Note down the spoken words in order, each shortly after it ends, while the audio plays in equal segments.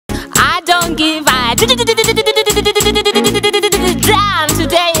I don't give a damn.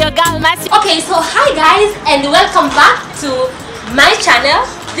 Today your girl Mercy. Okay, so hi guys and welcome back to my channel.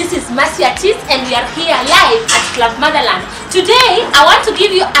 This is Mercy Atis and we are here live at Club Motherland. Today I want to give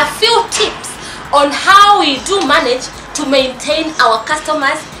you a few tips on how we do manage to maintain our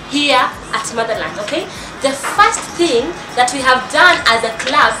customers here at Motherland. Okay, the first thing that we have done as a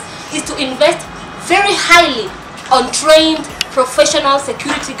club is to invest very highly on trained professional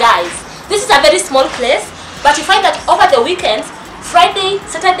security guys. This is a very small place, but you find that over the weekends, Friday,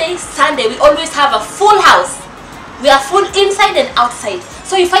 Saturday, Sunday, we always have a full house. We are full inside and outside.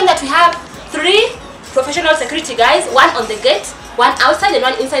 So you find that we have 3 professional security guys, one on the gate, one outside and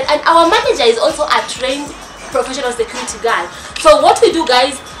one inside, and our manager is also a trained professional security guy. So what we do,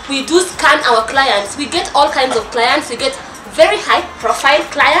 guys, we do scan our clients. We get all kinds of clients. We get very high profile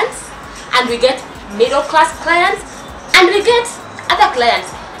clients, and we get middle class clients, and we get other clients.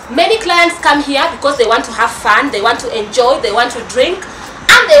 Many clients come here because they want to have fun, they want to enjoy, they want to drink,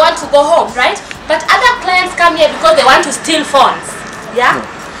 and they want to go home, right? But other clients come here because they want to steal phones. Yeah?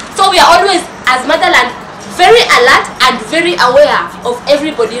 So we are always, as Motherland, very alert and very aware of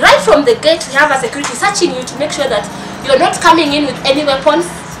everybody. Right from the gate, we have a security searching you to make sure that you're not coming in with any weapons,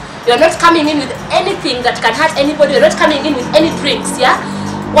 you're not coming in with anything that can hurt anybody, you're not coming in with any drinks. Yeah?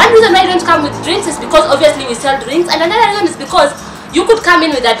 One reason why you don't come with drinks is because obviously we sell drinks, and another reason is because you could come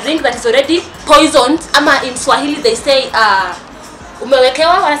in with a drink that is already poisoned. Ama in Swahili they say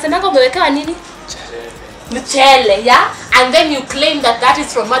umewekewa, wanasemanga umewekewa nini? Mchele, yeah? And then you claim that that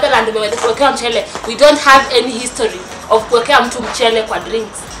is from Motherland, umewekewa mchele. We don't have any history of kuwekea mtu mchele kwa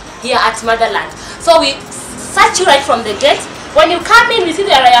drinks here at Motherland. So we search you right from the gate. When you come in, we see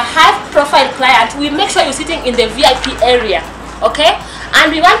that you are a high profile client. We make sure you're sitting in the VIP area, okay?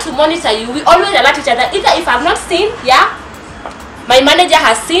 And we want to monitor you. We always alert each other. Either if I've not seen, yeah, my manager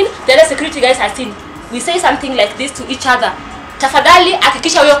has seen, the other security guys has seen. We say something like this to each other. Tafadhali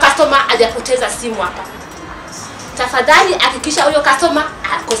hakikisha huyo customer hajapoteza simu hapa. Tafadhali hakikisha huyo customer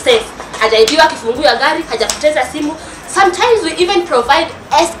ako safe. Hajaibiwa kifunguo ya gari, hajapoteza simu. Sometimes we even provide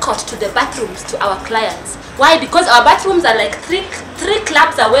escort to the bathrooms to our clients. Why? Because our bathrooms are like three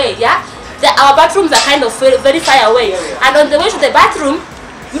clubs away, yeah? Our bathrooms are kind of very far away. And on the way to the bathroom,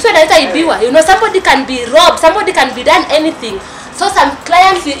 you know, somebody can be robbed, somebody can be done anything. So some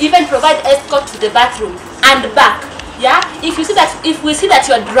clients will even provide escort to the bathroom and back. Yeah, if we see that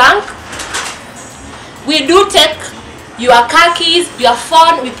you are drunk, we do take your car keys, your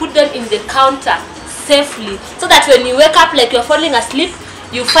phone, we put them in the counter safely, so that when you wake up like you're falling asleep,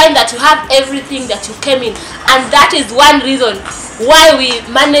 you find that you have everything that you came in. And that is one reason why we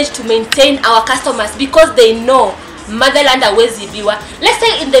manage to maintain our customers, because they know Motherland hawezi biwa. Let's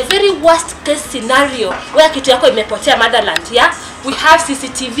say in the very worst case scenario where kitu yako imepotea Motherland, yeah, we have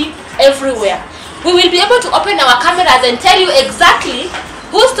CCTV everywhere. We will be able to open our cameras and tell you exactly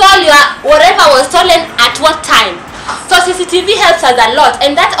who stole your whatever was stolen at what time. So CCTV helps us a lot,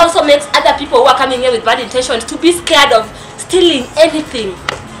 and that also makes other people who are coming here with bad intentions to be scared of stealing anything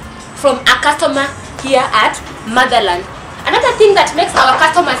from a customer here at Motherland. Another thing that makes our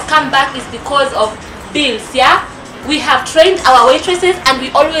customers come back is because of bills. Yeah, we have trained our waitresses and we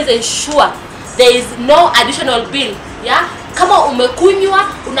always ensure there is no additional bill. Yeah, kama umekunywa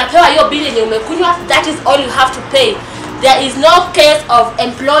unapewa hiyo bill yenye umekunywa, that is all you have to pay. There is no case of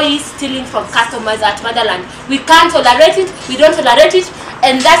employees stealing from customers at Motherland. We can't tolerate it, we don't tolerate it,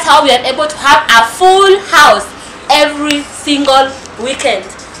 and that's how we are able to have a full house every single weekend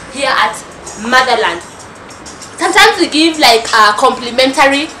here at Motherland. Sometimes we give like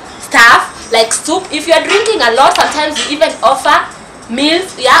complimentary stuff like soup. If you are drinking a lot, sometimes we even offer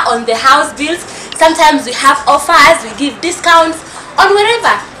meals, yeah, on the house bills. Sometimes we have offers, we give discounts on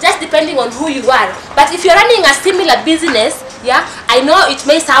wherever, just depending on who you are. But if you're running a similar business, yeah, I know it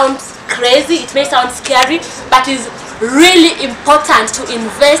may sound crazy, it may sound scary, but it's really important to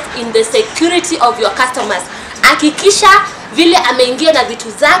invest in the security of your customers. Hakikisha vile ameingia na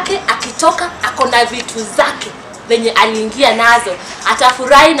vitu zake, akitoka akona vitu zake venye aliingia nazo,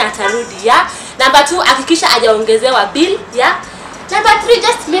 atafurahi na atarudi. Yeah. Number 2, hakikisha hajaongezewa bill. Yeah. Number 3,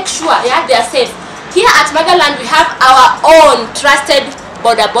 just make sure, yeah, they are safe. Here at Motherland we have our own trusted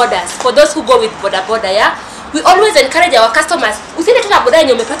border borders. For those who go with border border, yeah, we always encourage our customers, usile tuna boda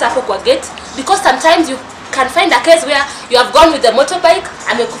yenye umepata hapo kwa gate, because sometimes you can find a case where you have gone with the motorbike,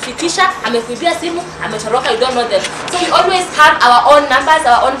 amekufikisha, amekuibia simu, ametoroka, you don't know them. So we always have our own numbers,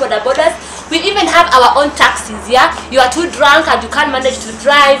 our own border borders. We even have our own taxis. Yeah, you are too drunk and you can't manage to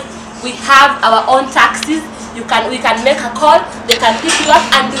drive, we have our own taxis. We can make a call, they can pick you up,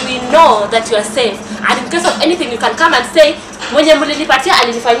 and we know that you are safe. And in case of anything, you can come and say, mwenye mlinipatia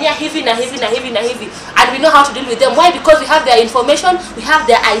alinifanyia hivi na hivi na hivi na hivi, and we know how to deal with them. Why? Because we have their information, we have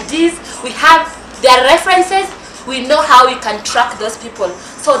their IDs, we have their references, we know how we can track those people.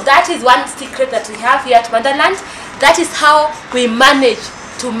 So that is one secret that we have here at Motherland. That is how we manage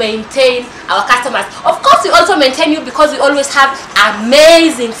to maintain our customers. Of course, we also maintain you because we always have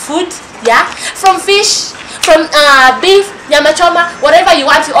amazing food, yeah, from fish, from beef, nyama choma, whatever you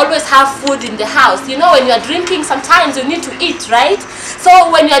want. You always have food in the house. You know, when you are drinking, sometimes you need to eat, right? So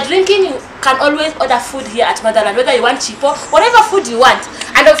when you are drinking, you can always order food here at Motherland, whether you want cheapo, whatever food you want.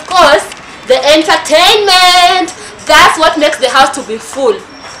 And of course, the entertainment, that's what makes the house to be full.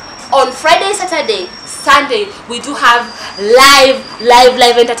 On Friday, Saturday, Sunday, we do have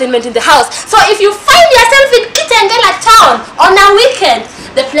live entertainment in the house. So if you find yourself in Kitengela town on a weekend,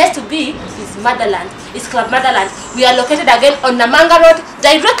 the place to be is Motherland. It's Club Motherland. We are located again on Namanga Road,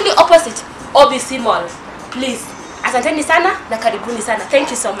 directly opposite OBC Mall. Please, asanteni sana na karibuni sana. Thank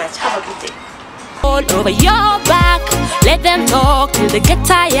you so much. Have a good day. All over your back, let them talk till they get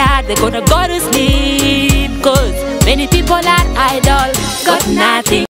tired. They're gonna go to sleep, cause many people are idle, got nothing.